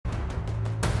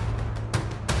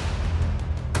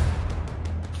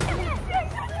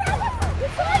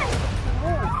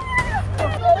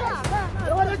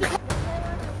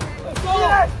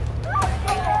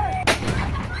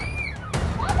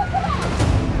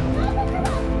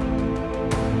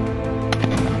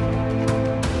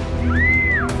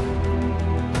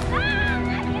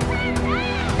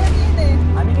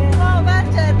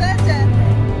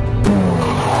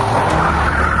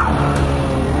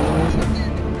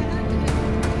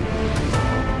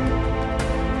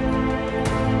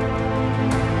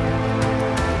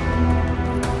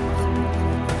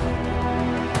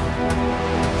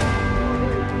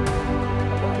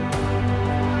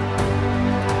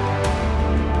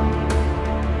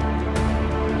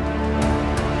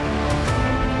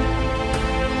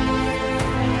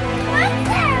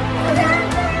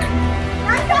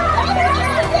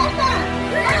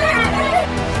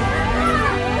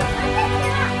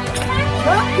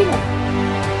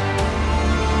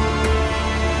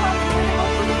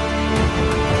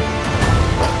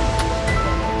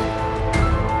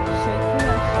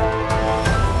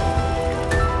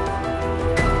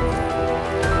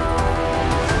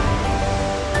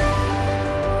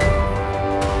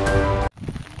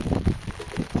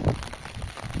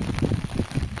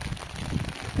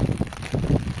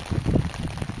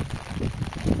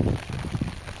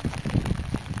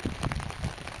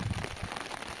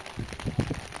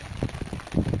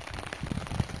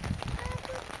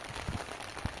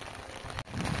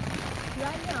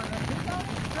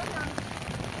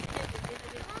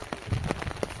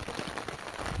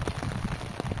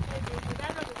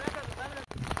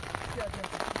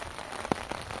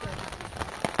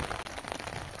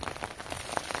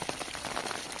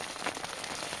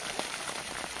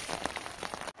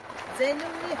زینو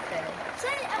میخه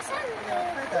اصلا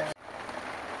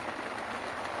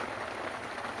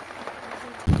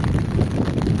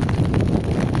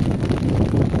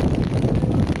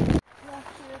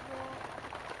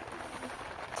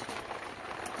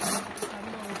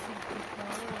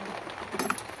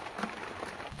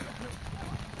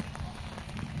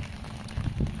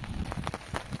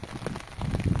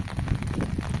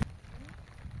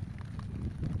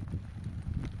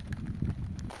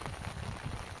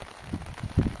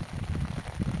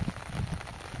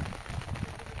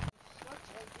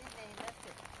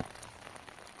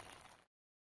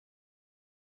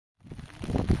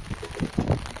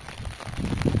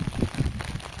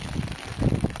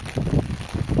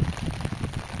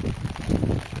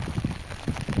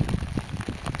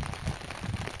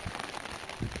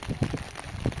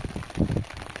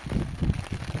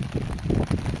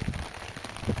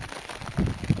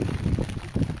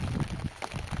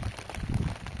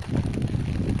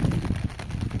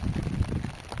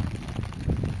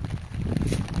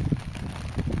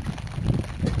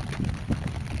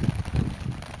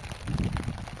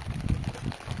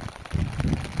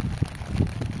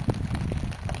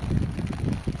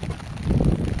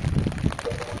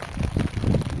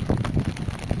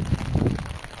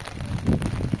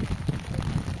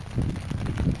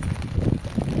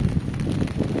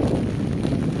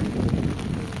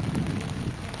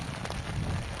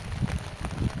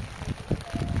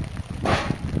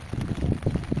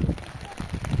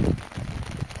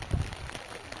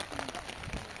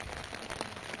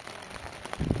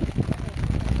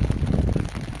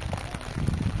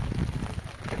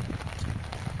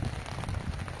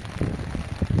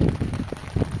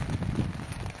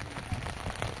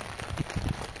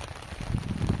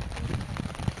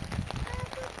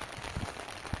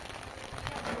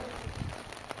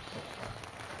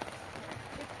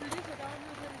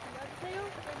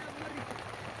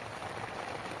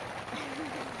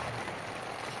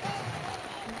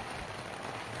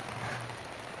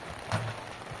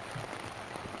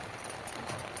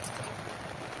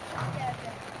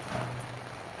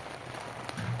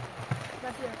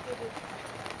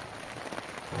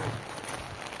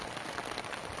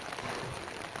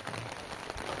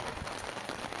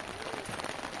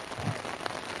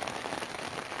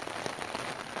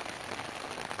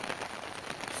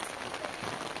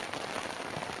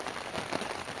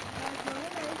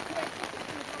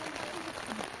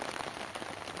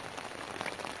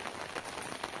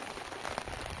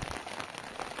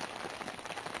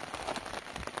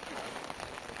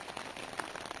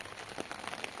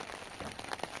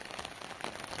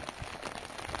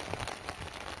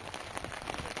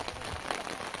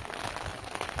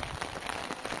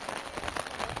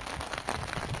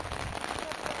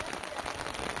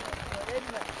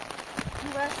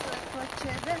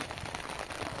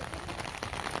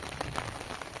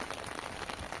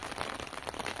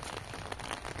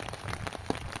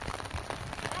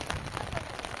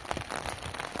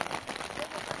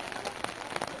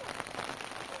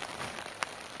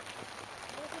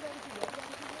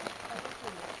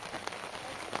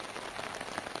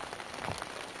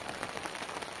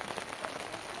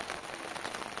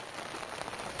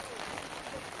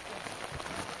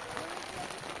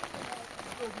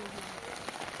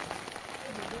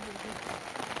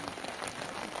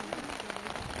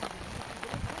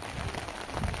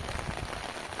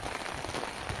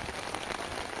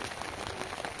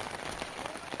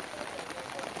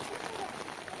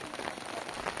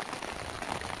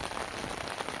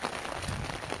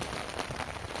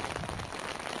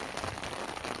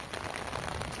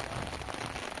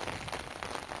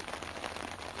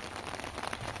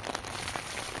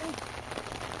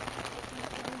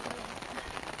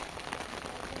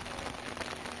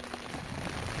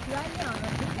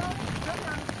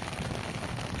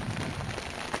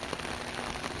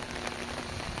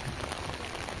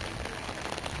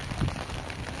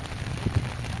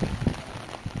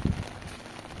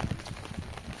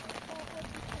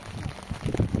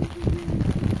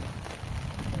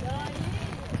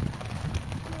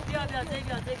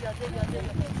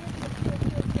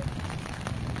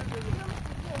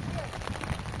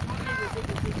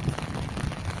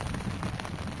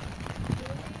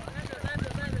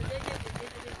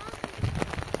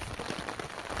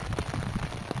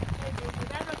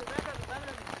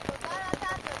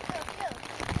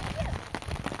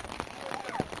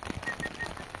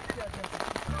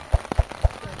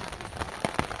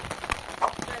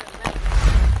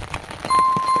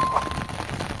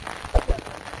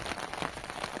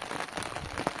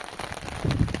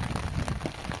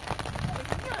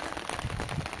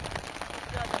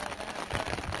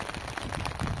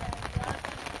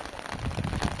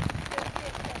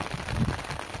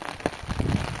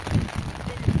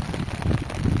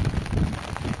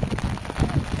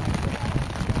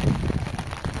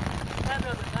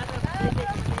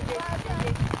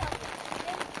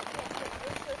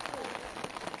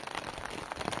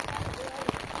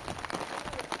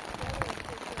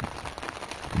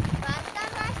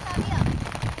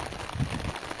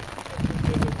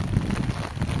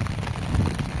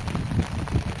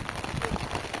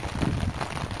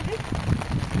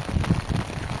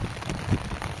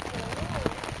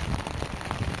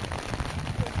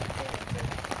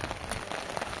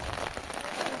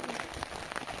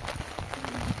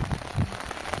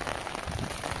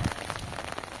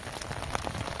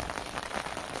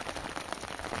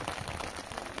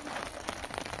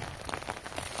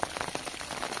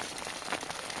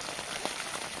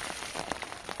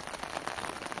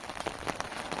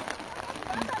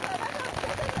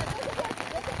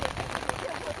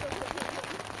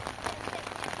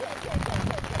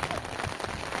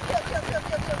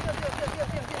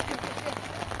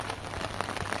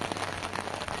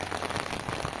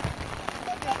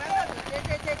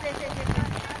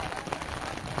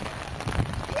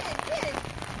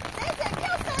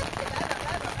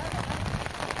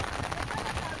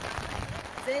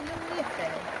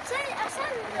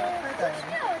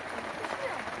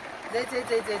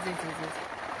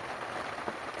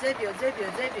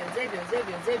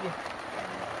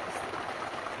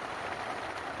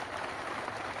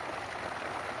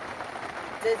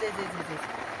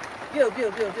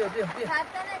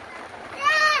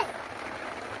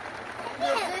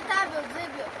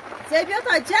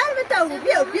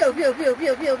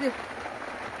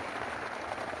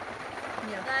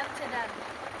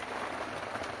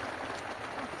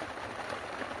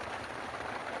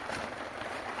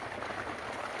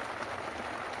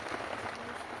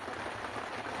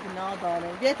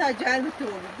بیا تا جلب تو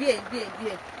بیا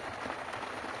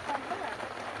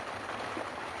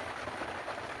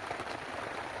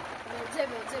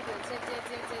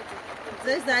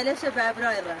زي زعلش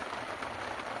بابراير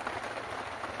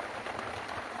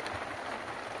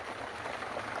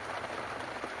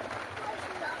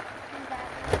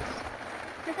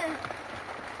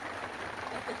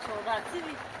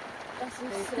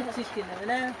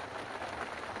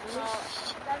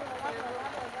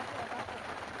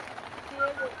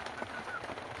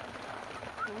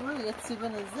يا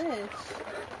تسيبنا الزيت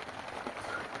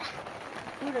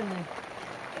قولني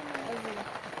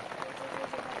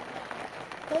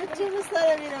تجي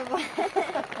مصاري من أبو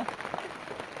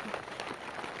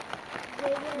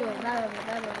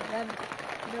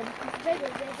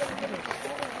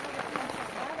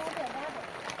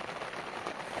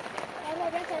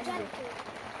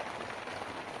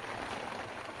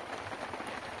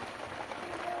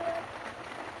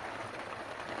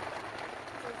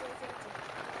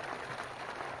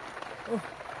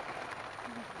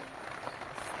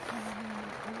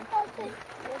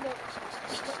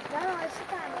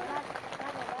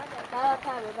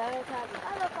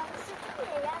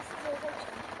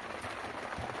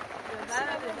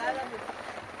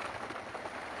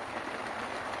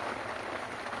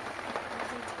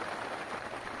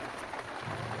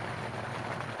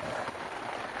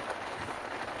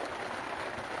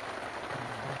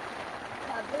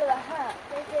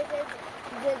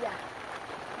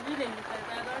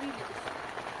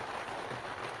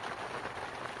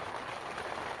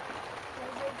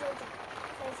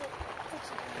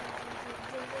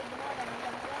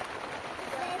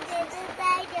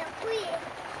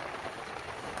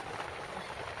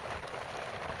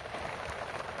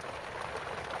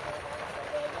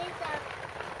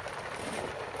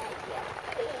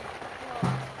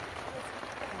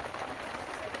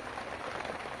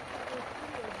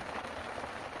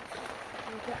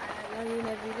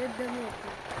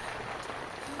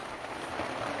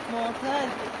معتاد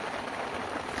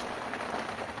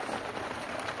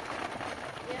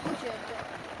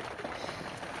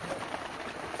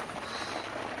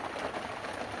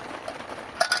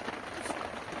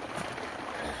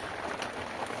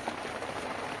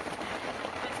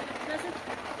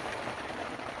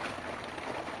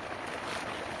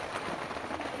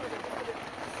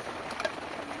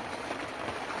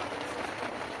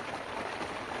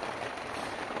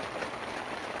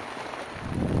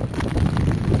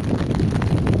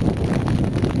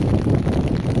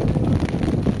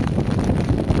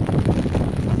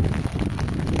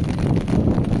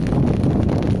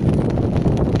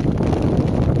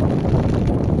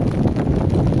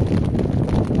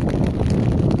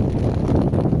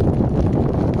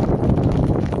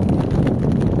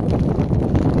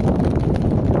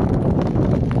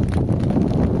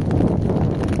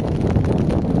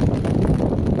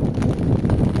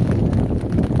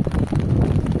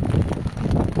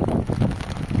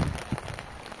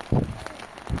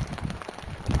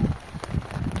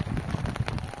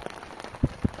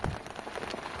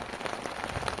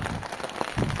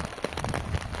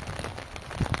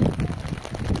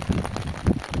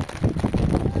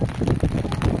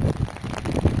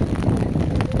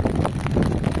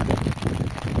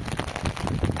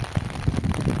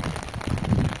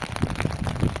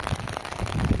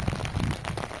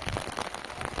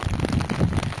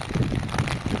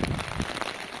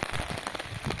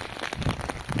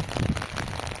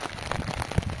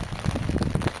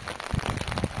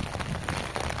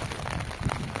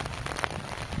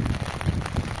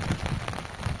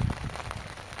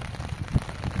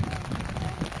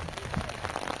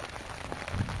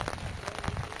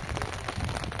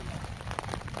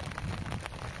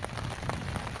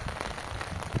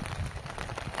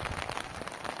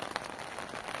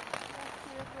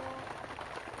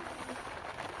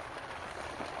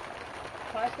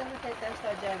تاش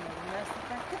تا جمعیم نست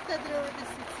فقط تدرو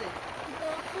دسیتسی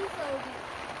داخل سعودی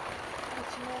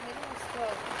چی میگم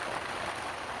استاد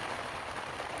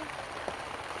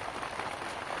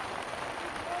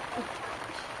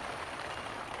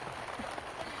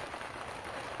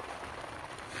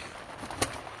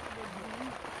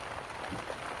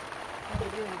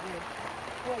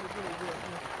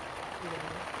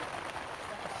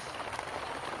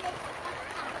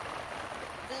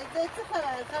چه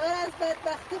خبر از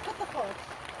بدبختی خود خود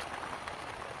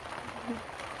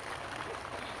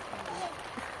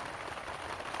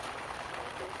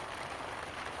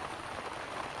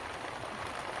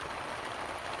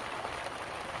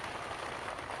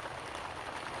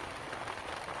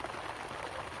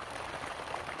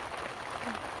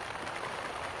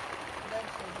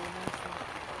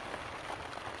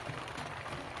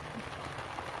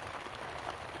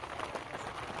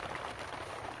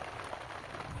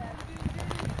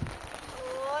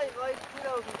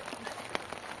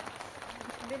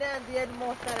بینندگان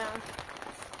محترم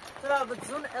ترا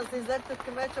بتزون عزیزت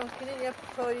بکمه چون کنین یه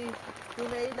کاری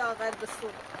دونه‌ای لاغر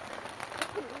بسون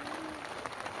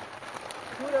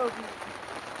ترا بی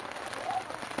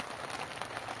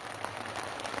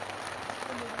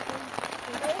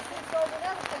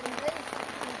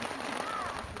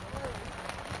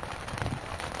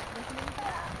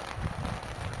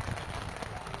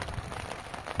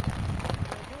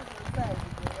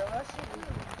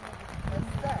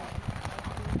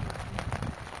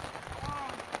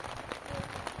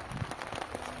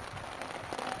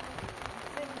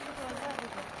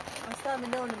من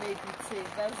نون میگیری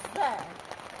بازده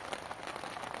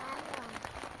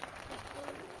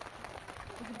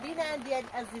بینندگان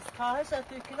عزیز خواهش از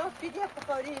توی کنار بیدی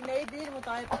بخوری میدیر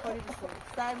مطابق بخوری بسون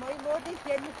سرمایه مردی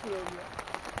که نمیخوری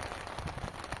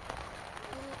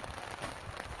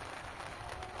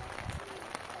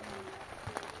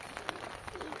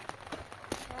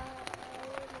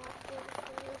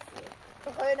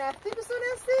بخوری نفتی بسون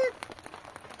هستید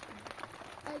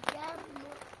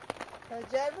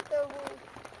تجربه تو بود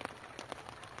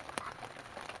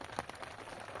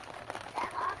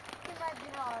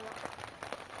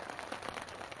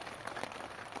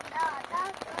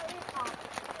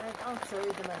الان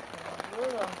سوید مکنم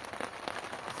برو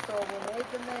صابونه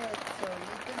دمت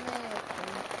سوید دمت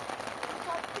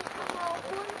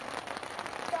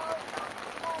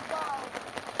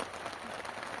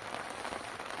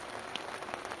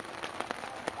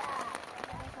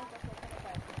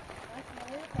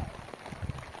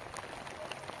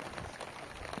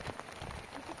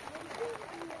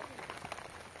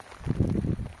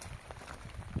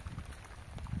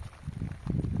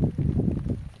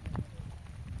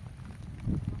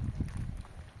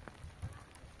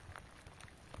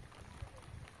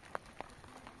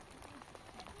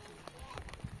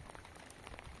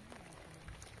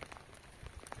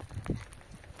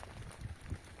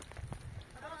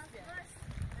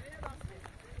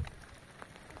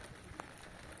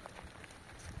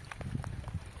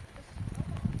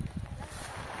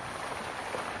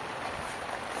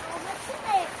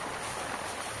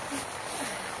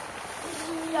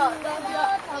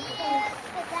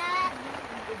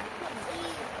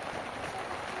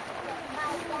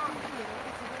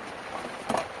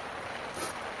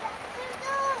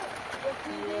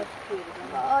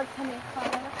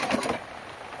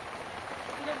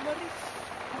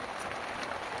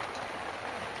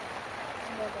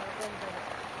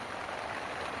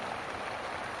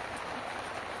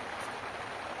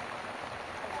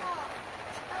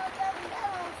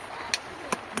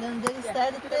نم داری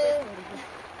سرده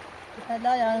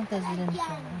حالا یارم تجربه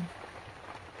میشم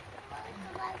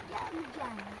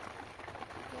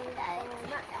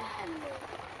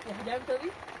يحجب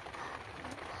تبي؟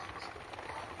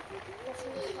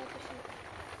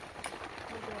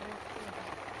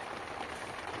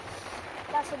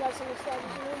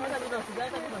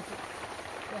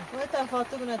 وقتا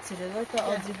فاتو بنتسيره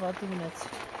وقتا آزي فاتو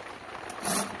بنتسيره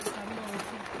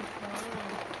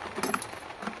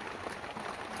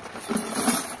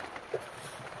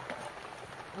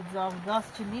زاوداس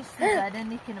چه نیست زدن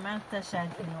نیکی من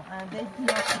تشکریم انده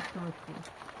دیاشت توتی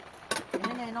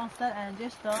این اینا سر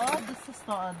انجش داد 2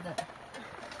 ساعت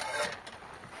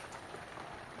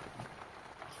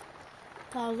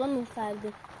تازه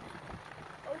می‌خرده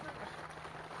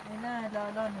نه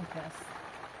لالا نیکس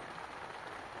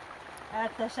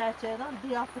ارتشر چیدان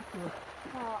دیافت بود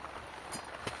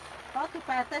تو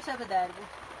پرتش به در بود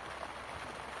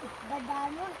به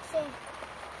درمون چه؟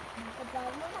 به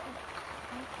درمون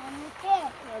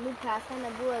یعنی پرتن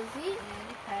بوازی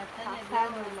یعنی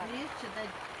پرتن بوازی شده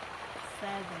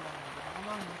سرد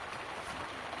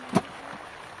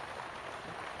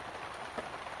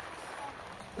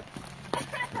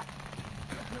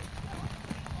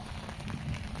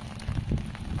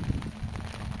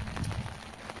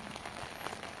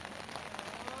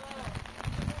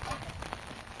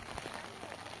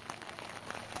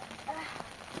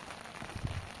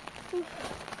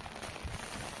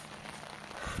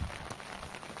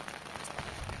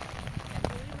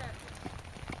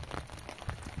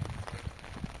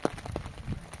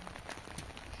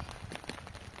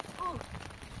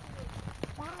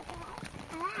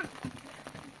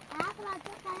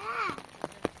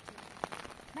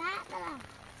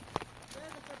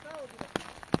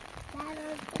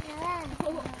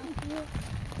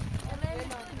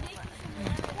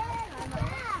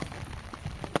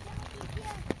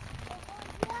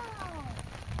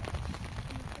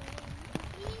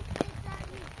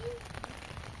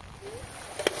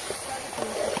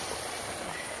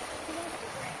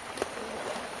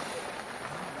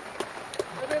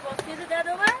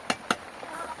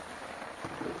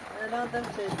Adam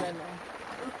şeylerle.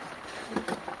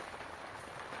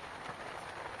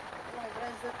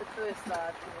 Brezza per tu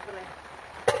estate,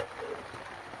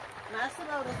 nasıl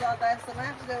oldu zaten sana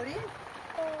dövri?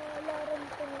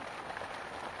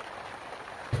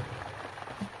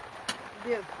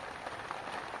 Diyor.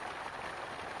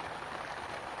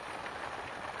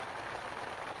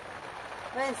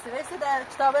 Vesti da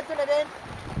kitabetun edin.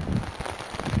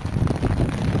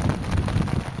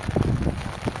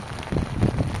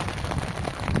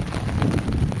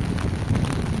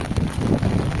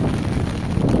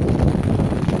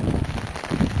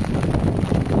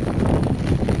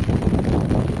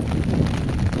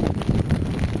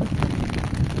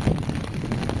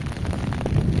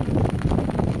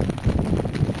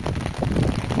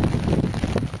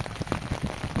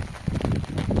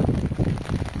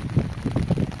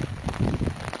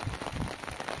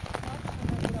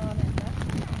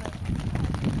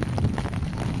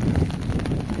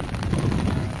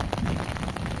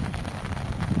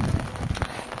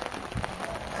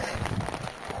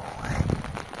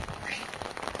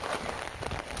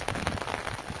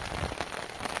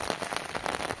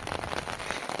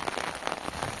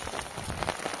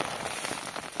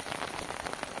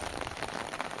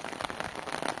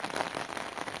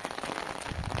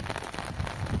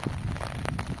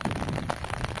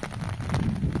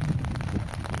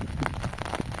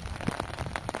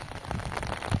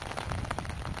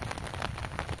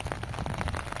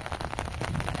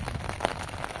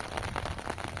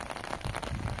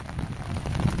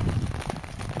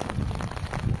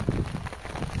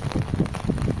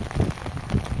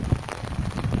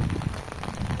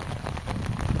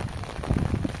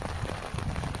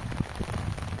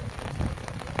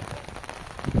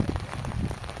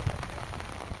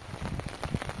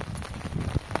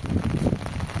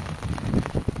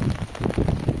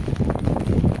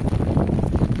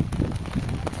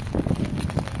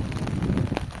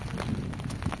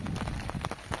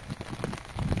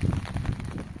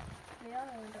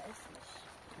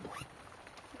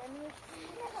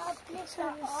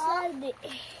 Hadi.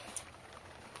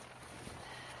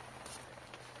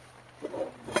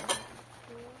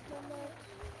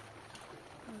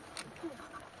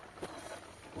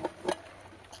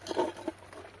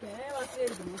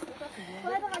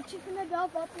 Guarda la cifra da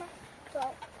botna.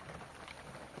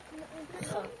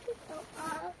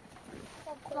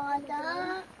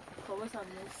 Guarda. Come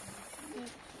sanno?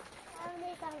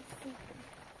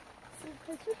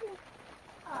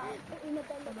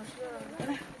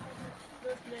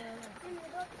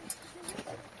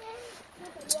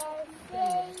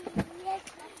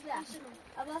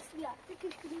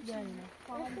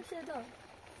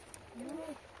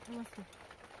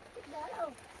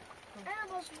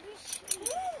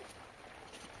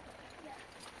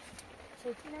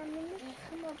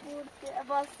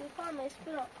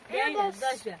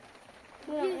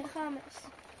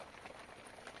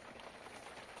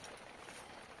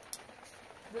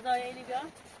 بذار اینی بیا.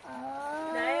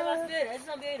 نه بس بیار.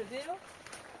 عزیزم بیارو بیارو.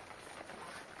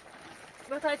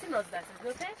 با تایتی ناز دست.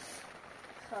 اوکی؟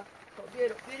 خب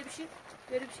بیارو بشی.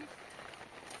 بیارو بشی.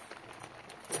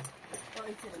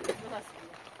 ایتی رو بس.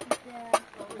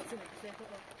 ایتی رو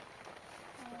بس.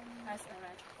 هست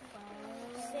اول.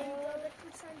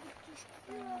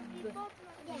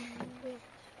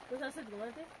 بذار سه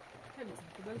دوباره. همین.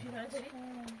 ببینی چی هستی؟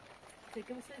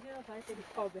 فکر می‌کنم که فایده دیگه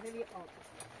آب همین آب.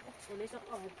 وليس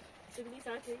آب. سيبني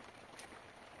ساعتين.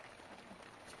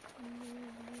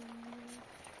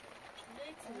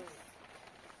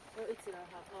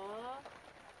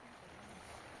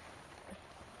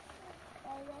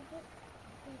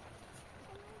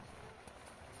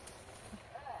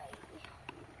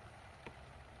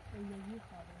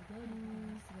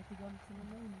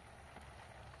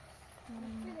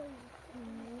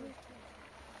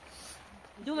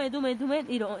 دومه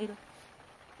ایرو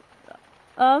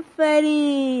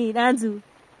آفرین انزو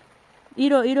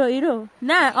ایرو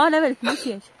نه نمیل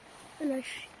میشیش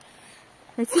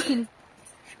هتسكني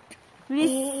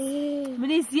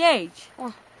مني زيج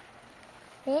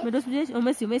مدرس بديش أو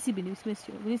ميسي بني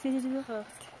ميسي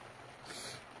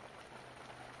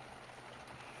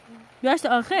ياش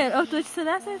آخر أو توش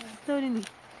سلاسة توريني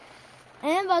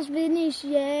En was finish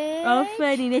یک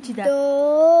آفرین چی ده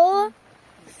 2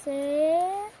 3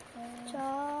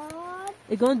 4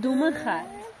 اگان دومن خد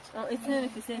ایتونه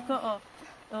نفیسه که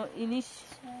اینیش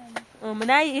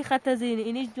منای ای خط زینی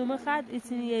اینیش دومن خد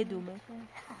ایتونی یه دومن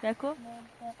دکو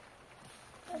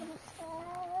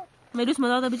مدرس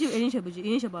مدار بجیم اینیش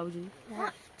با بجیم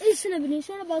ایشونه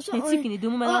بینیشونه باشه هیچی کنی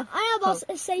دومن مدار آیا باز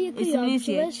سیکی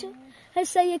اسمینیسیه. یارجیش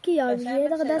سیکی یارجیه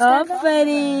دست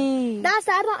آفرین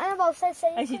سردان آیا باز سیکی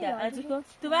ایشی ده انجو کن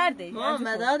تو برده ما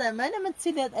مدار من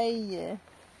متسيلت أي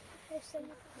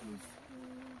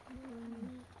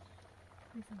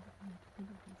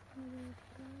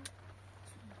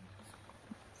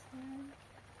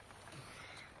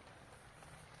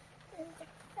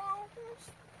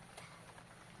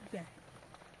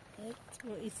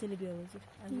ایتونی بیاوزی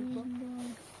انجو کن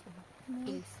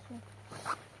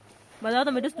مدار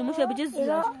مدرس دومش بجز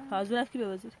حاضر افکی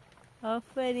بیاوزی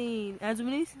آفرین انجو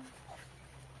منیس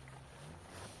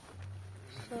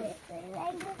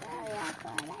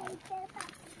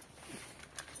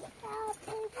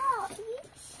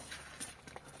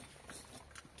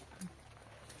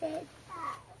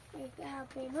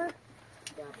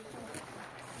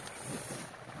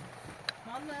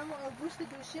هم گوشت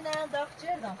دوشی نه داغ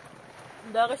کردم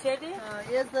داغ شدی؟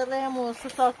 یه ذره هم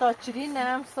سه تا چرین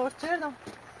هم سرخ کردم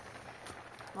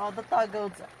عادت تا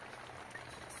گوزه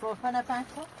صوفه نه 5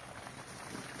 تا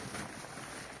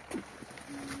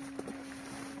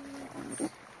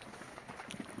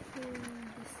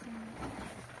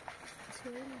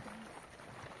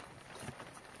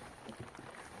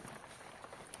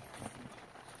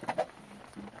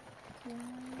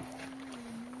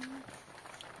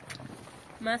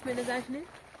ماست میده زنشنی؟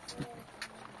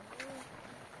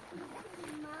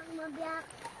 Mama biar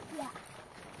ya.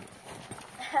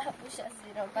 بوش از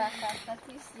زیرا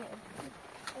برخطیسیه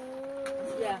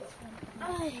یا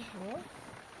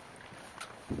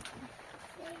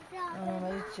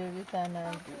ولی چوی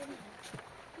تنه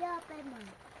Ya pemang.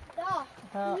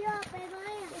 ها Ya pemang.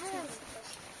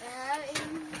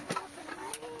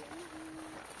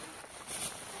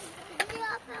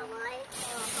 Ya pemang.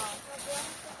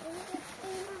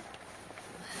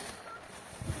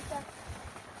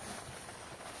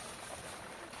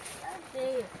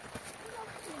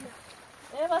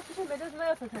 وقتی که بدوز من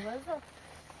اصلا تبازه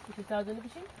میشه تازه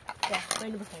بشین؟ نه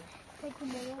اینو بخوام Peki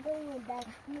bana da mı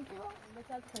ders mi diyor?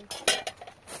 بچه خیلی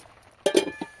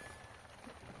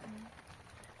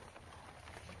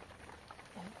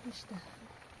işte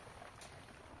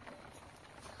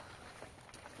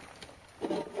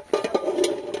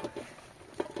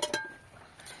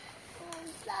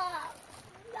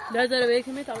لازم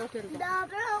بيكمل تعمل كده Da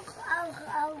bırak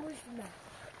avuşma.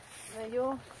 ve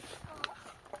yo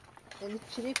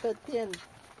elektrik atın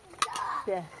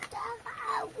be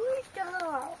Da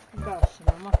avuşma.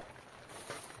 başına ama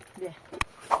be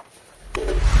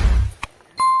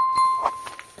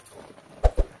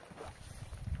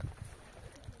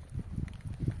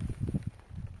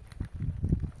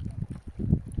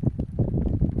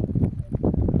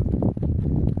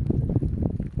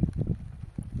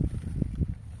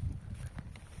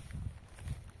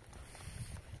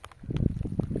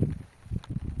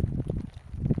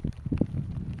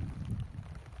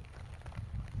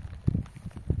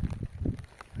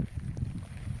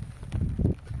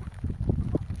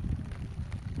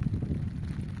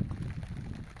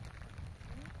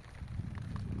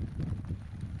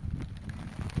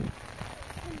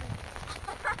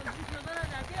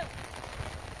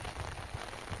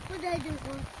Bu da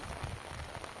dur.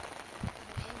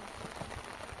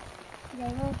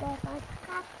 Jangan pakai.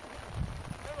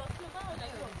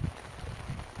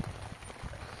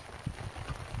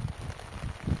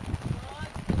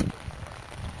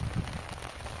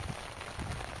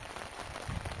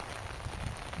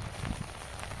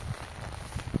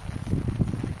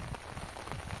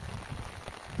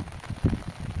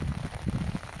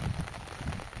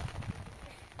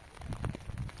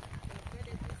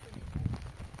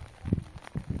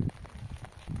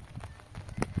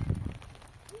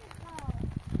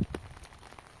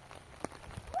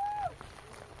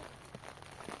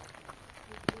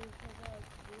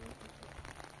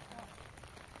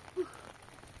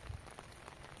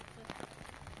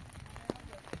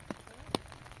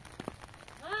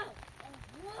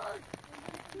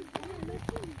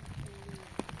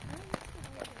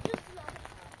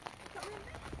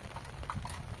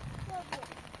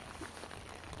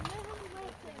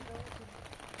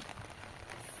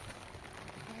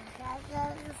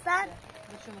 Sen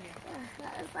نشون میدم.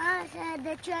 sen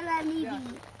de çölemiydi.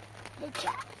 De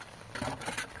çöl.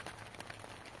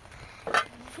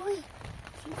 Fuy.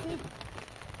 Sizi.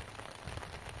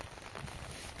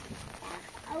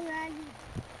 Aurali.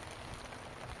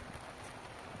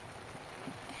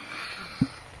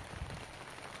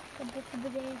 Kapı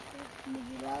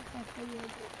müdürat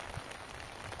yapıyordu.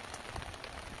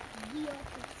 Diyor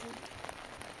kesin.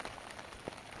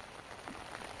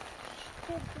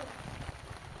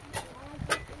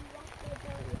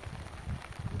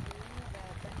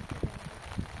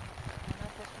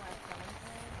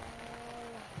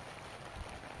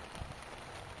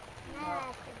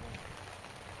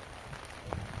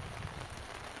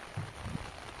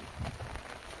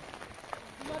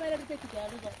 Bunlar öyle bir tek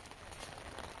geldi de.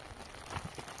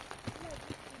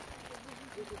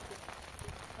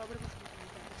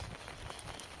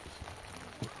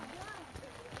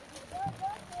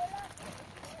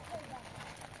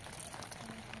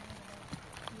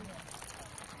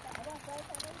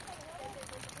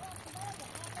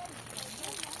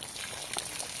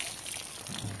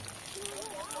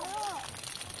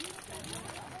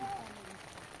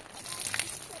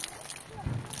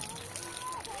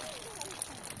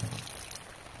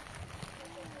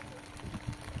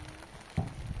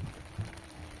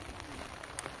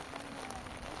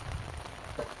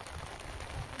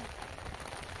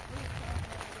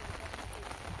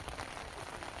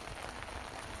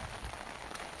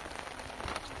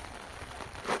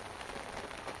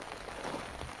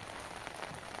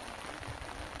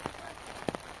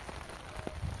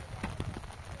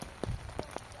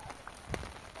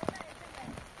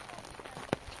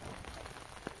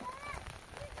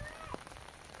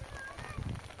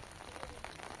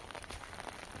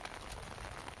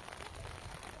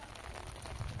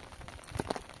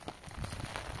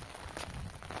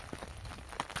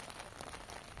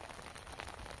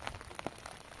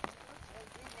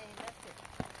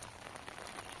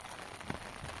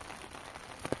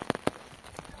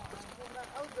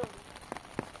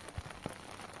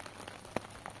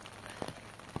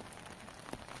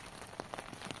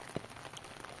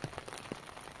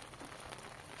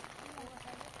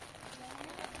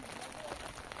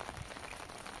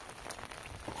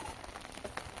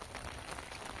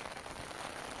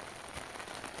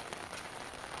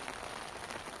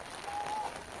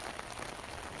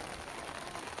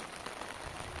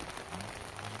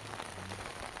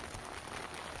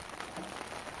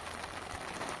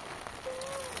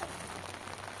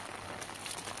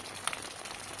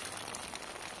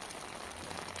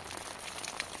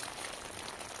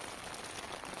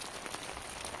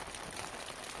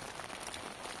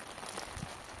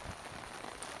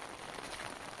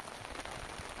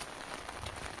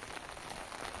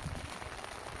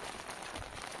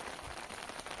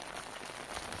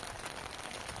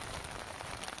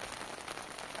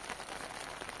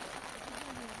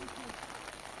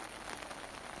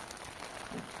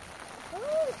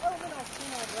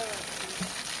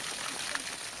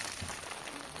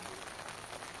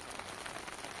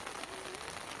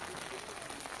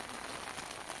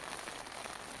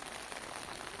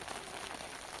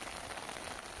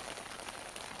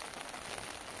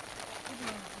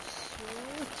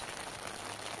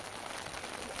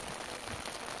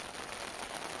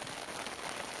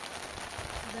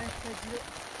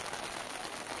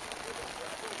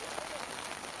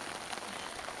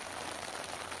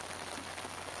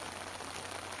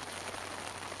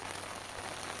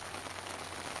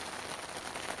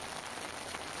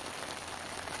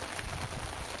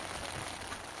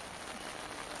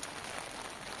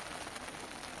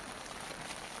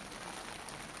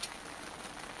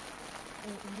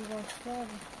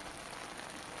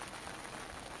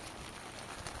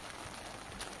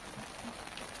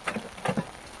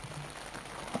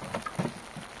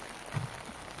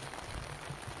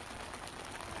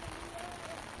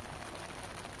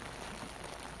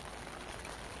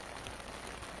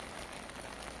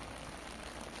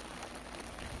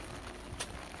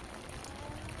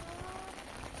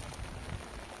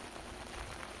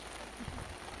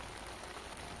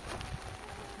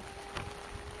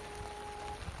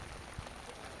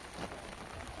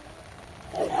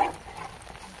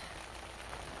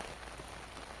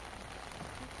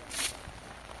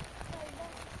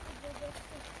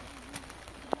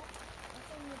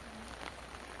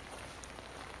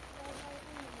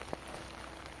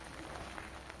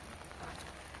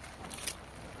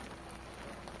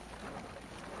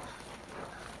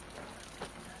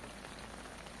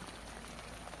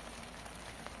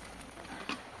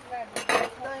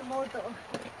 Dai molto.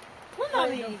 Mamma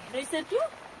mia, sei tu?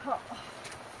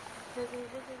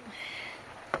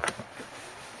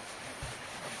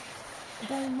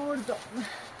 دای مردم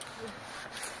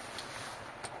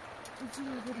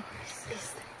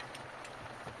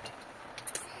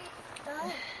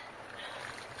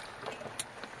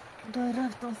دای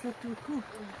رفت آسه تو کو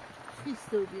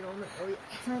خیستو بیرون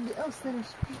sen bir avständig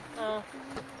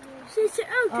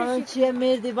چیه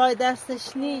مردی وای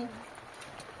دستش نی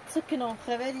سکنم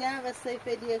خبری هم و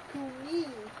سیفلی کومی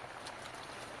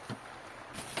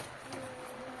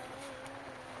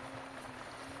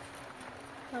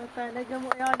فعلا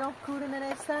och jag har Koran and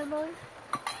Ayesha nu.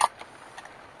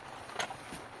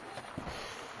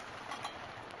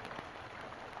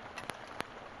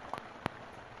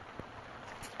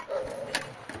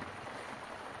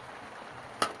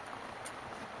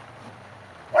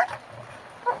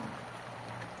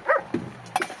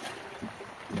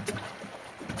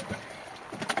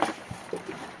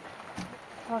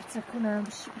 Artık kunam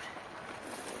bir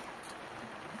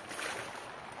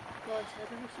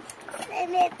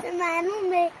Evet, manum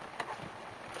mi.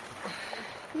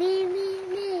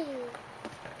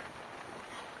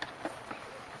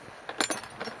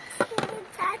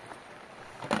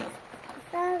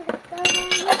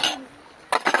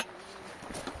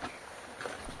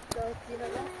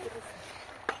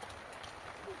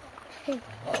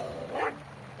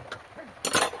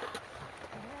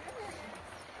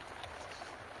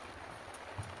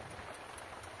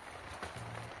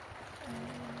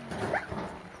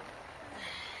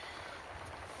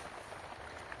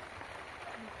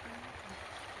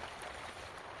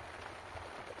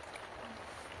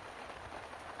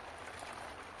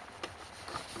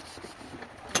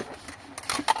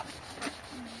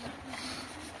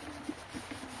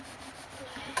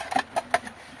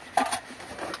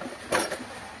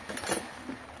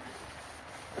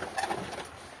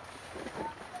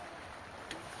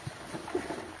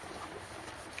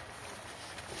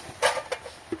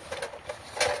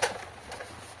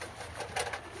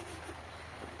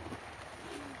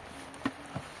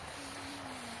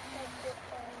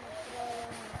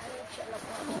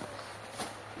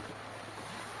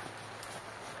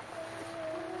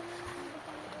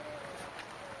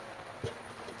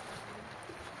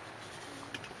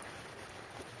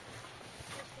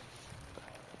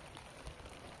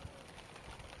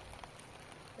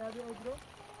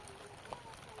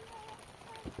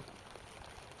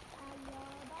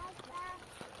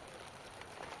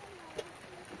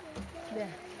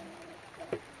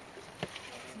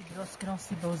 Biraz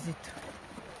kransi bozit.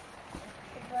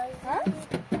 Ha?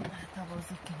 Ta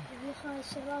bozit کنی. بخوای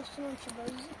شراستون چه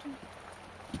بازی کنی؟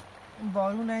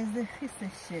 بارون از خیس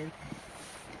شد.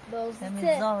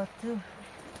 بازیته زاوت تو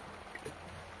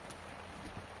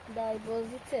دای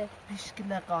بازیته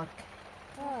پیشکل قارک.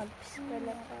 ها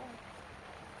بسکلکا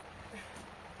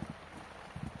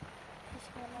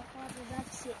بسکلکا بذات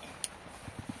شی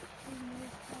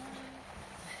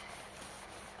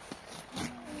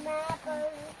ما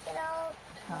بازیکرو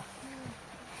ها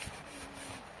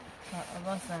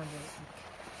باز هم بازیک.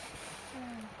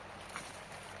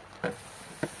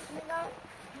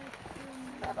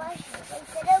 باش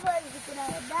بایسته بازیکرو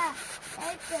دا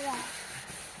بایسته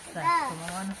سخت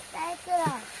مامان. بایسته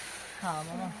ها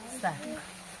مامان سخت.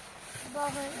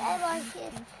 باقی باشی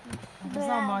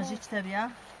بزن ماجیک تبیا.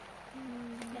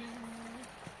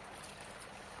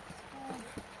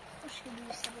 خوش که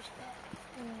بیسته بشه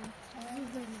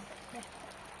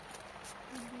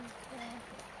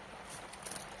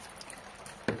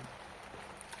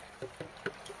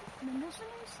من nasıl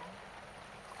neyse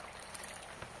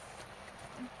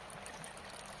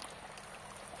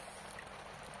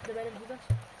ده benim gibi.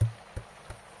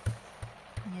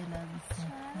 یه لبیسی.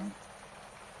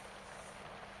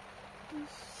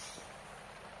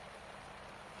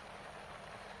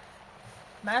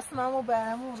 بس مامو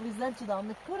برامو ریزن چی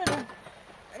دامت کنه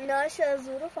ناش از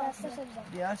رو فاسه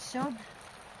بیاشون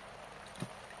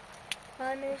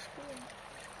هانش کنم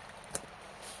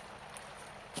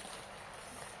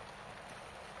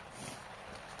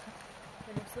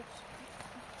Nasıl?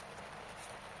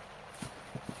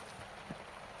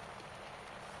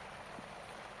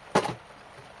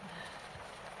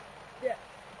 Ya.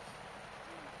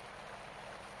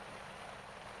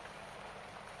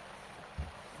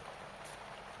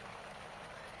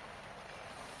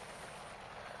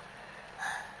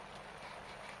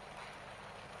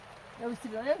 Ya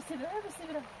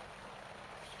bismillah.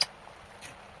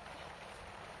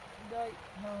 Daj.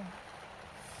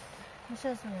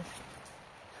 میشه سویش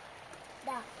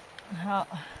دا ها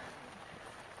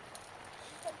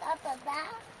دا کافه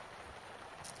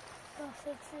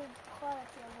خواهد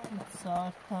یا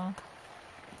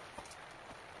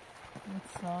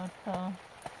متسارتا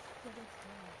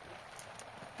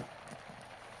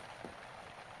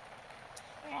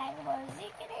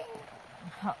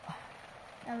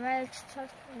اول چطور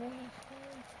کنیم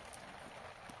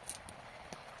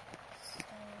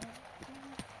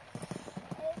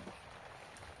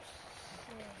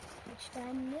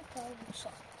İçten ne kalırsa.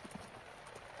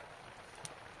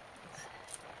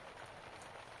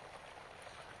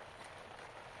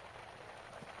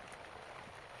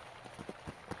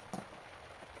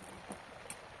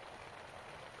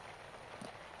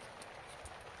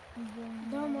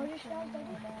 Damarı şaldı.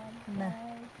 نه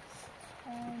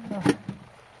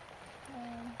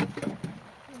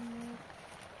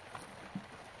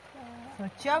تو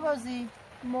چیا بازی؟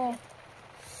 مو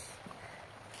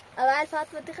اول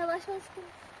فاطمه خواهش کن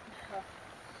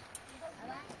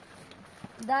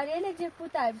داریه لگه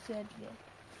پوتر بشید دیگه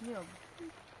میام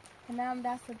کنم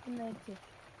دستتون لگه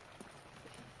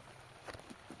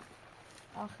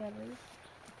آخر روی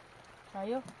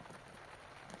شایو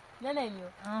نه نمیو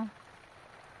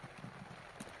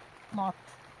مات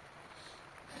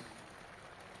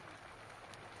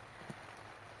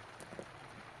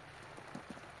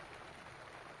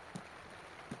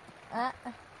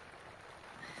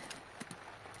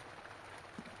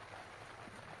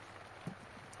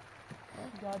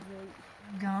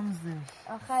Gamze.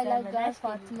 آخر لگه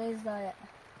فاطمه زایه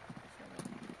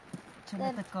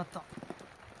چلت کاتا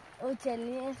او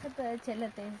چلی خطا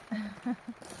چلته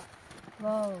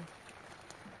واو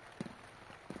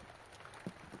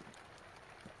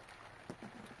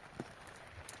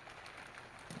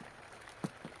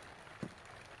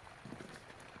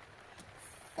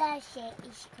Taşı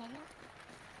işkene.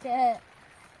 چه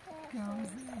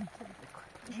Gamze.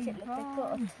 چلته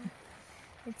کات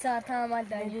ساعت هم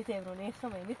داری نجی تبرونه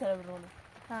خمه می تبرونه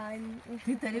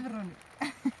Ти тали برونی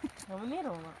نمو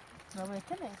میروم نمو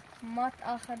نکنه مات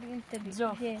آخر انت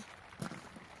زوف. بیه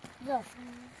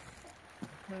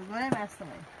گوره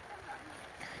مستمه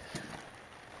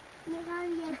Neden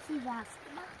yetsi bastı?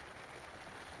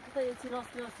 بتا یه چی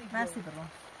راست راستی مستی برون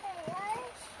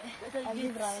بتا یه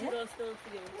چی راست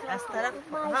راستی از طرف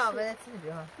ها بده چی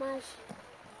بیا Maş.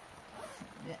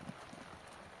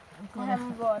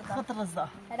 هم بارد خط رزا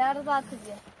هر رضا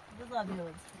تجي رزا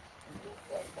بیاد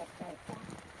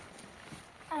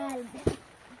Aldı.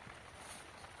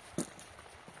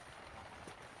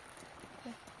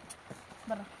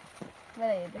 برا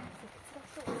برا يدك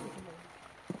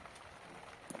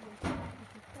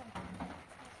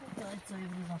تسوي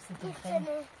بروز نفسك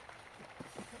Seni.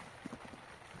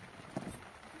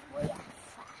 Bu ya.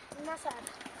 Nasıl?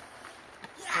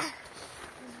 Ya.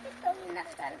 Bir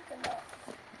nasıl kilo?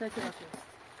 بتا چی راستی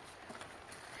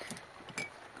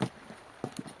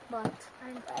مات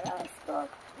Ankara stok.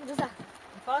 رضا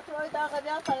فاطمه داغه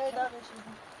بیا طلای داغه شد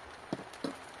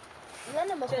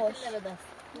لا ما خوش چه بده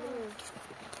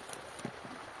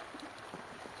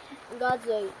قاعد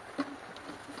زي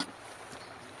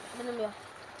منهم يا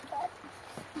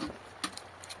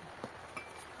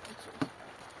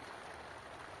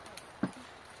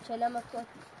سلامك كوت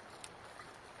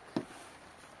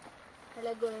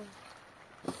هلا قول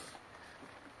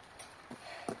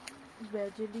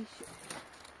بجلیش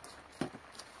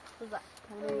رضا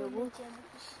همه یابو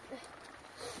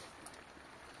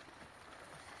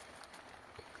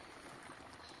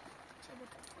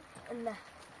لا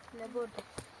لا برضه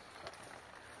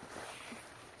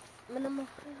من ما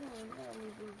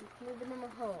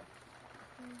هو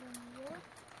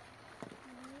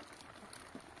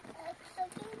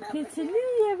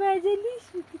كتلية بجلیش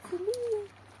كتلية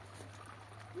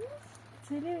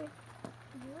كتلية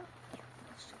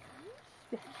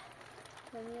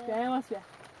بیا ماس بیا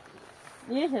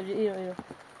یه شبجه ایرو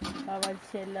اول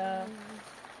چلا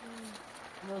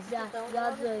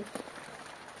قاعد زي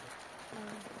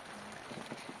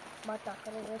ما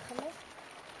تقرر الخمس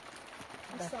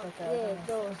ايه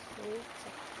دوس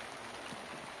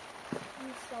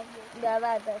لا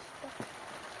بعد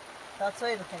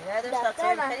تاتسوی بخیر یادش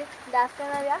تاتسوی بخیر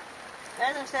دفتر بیا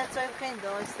یادش تاتسوی بخیر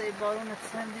دوستی بارون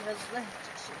اتسام دیوزله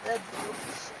شدت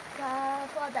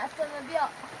با دفتر بیا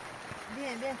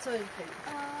بیا بیا تسوی بخیر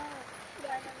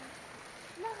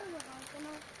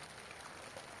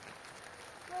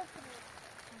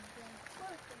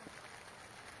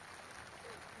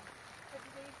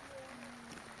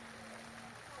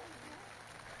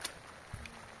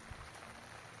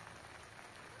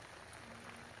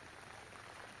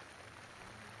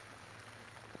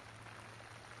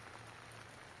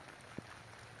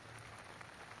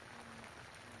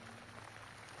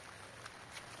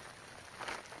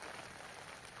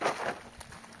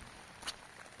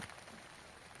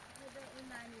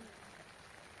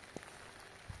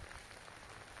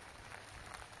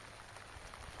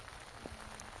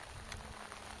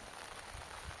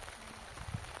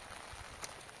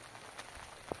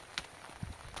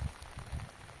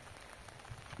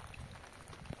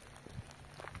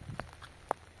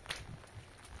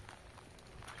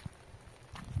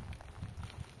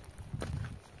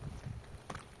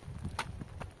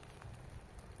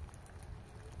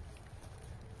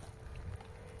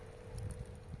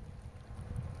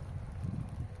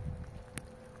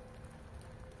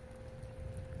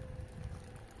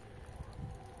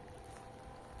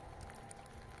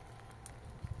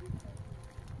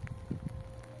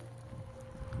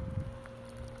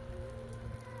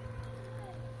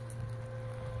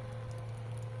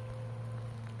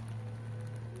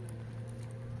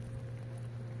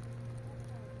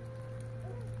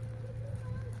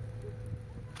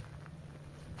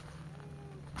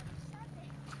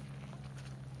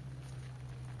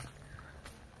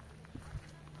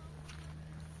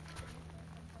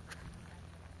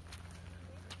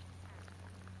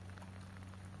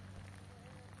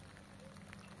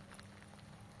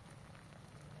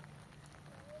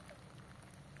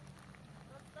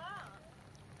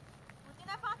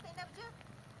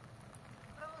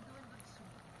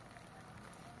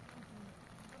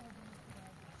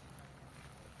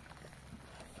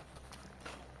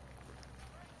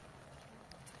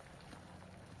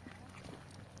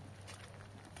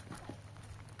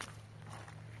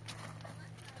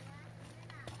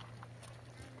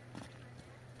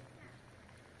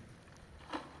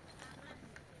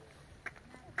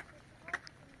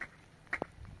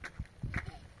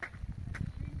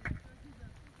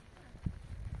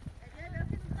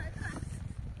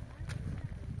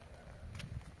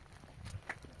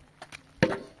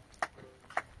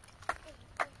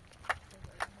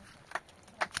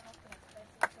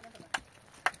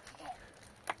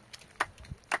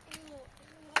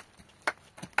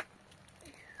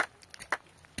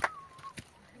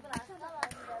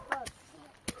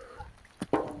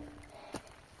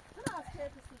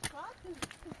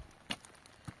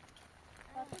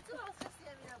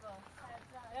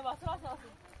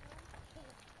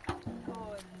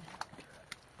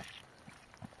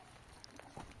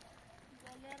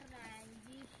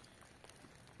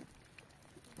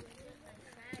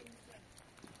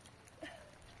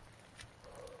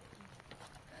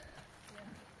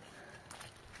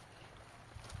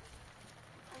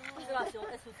شو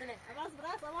اسمه سنة أباس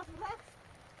براس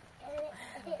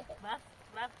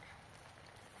بس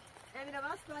أمين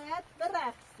أباس باید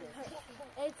برقصه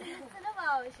Eğitimcisine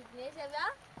bağlamışız. Niye Şevya?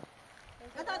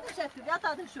 بیا تادم شد بیا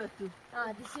تادم شد تو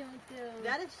Dişim tu.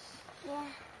 بیارش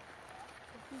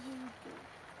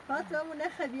فاطمه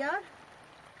نخه بیار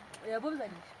يا بوب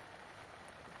زنيش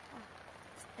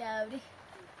Devri.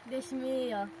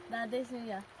 Deşmiyor. Daha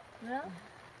deşmiyor. Ne?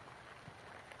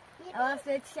 Ama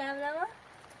süreç şemleme.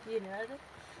 يني هذا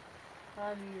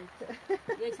هامية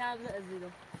ليش عامل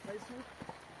أزيله بس شو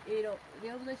إيرو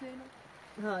اليوم ده شوينه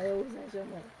ها يوزن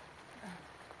شما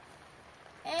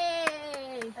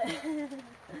Ey!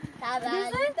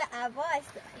 Tabii. Abaş.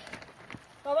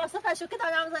 بابا صفحة شو كده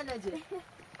عم يعمل نجي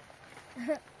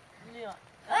نيا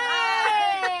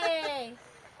Ey!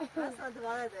 بس ما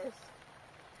تبغاش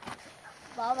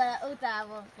Baba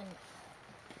utanma.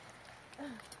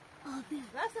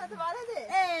 بس ما تبغاش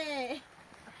Ey!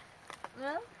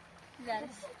 Ne? Güzel.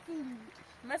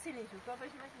 ما سيني شو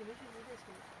كيفش ما سيني شو بديش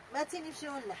ما تسيني في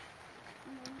شغلنا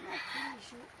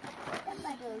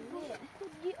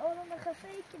Kudi oğluma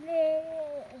kafayı kile.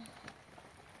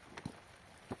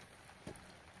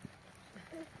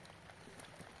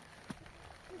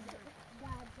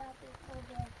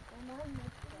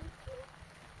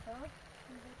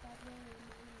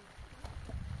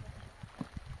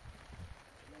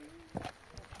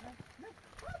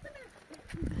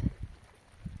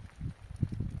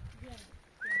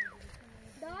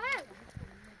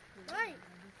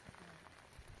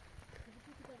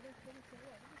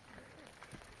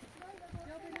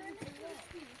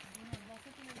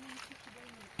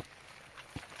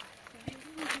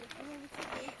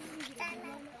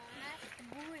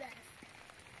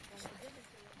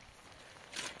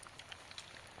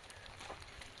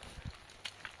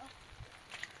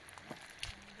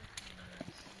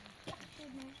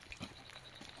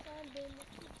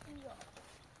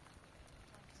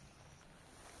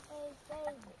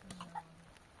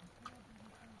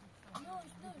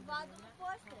 Dur, badımı boş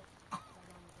ver.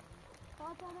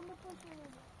 Fotoğrafımı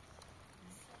koşuyorum.